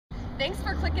Thanks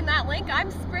for clicking that link. I'm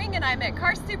Spring and I'm at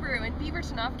Car Subaru in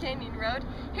Beaverton off Canyon Road,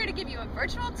 here to give you a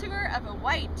virtual tour of a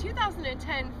white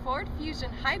 2010 Ford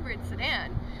Fusion hybrid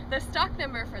sedan. The stock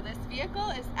number for this vehicle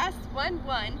is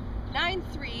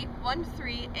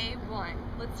S119313A1.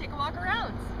 Let's take a walk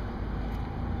around.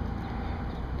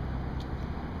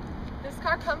 This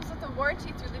car comes with a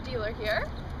warranty through the dealer here.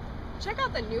 Check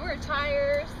out the newer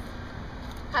tires,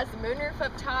 has a moonroof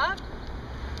up top.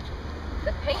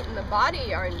 The paint and the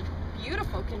body are in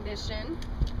beautiful condition.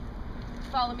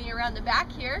 Follow me around the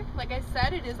back here. Like I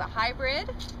said, it is a hybrid.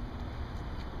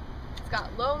 It's got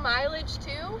low mileage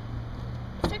too.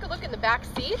 Let's take a look in the back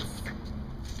seats.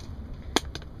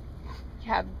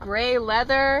 You have gray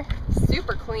leather,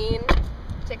 super clean.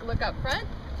 Take a look up front.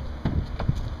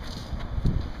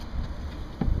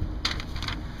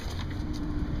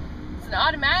 It's an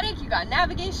automatic. You got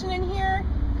navigation in here,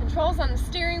 controls on the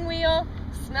steering wheel.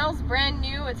 Smells brand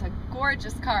new. It's a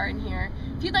gorgeous car in here.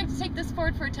 If you'd like to take this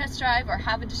Ford for a test drive or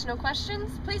have additional questions,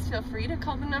 please feel free to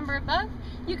call the number above.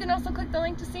 You can also click the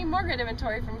link to see more great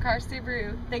inventory from Car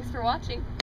Subaru. Thanks for watching.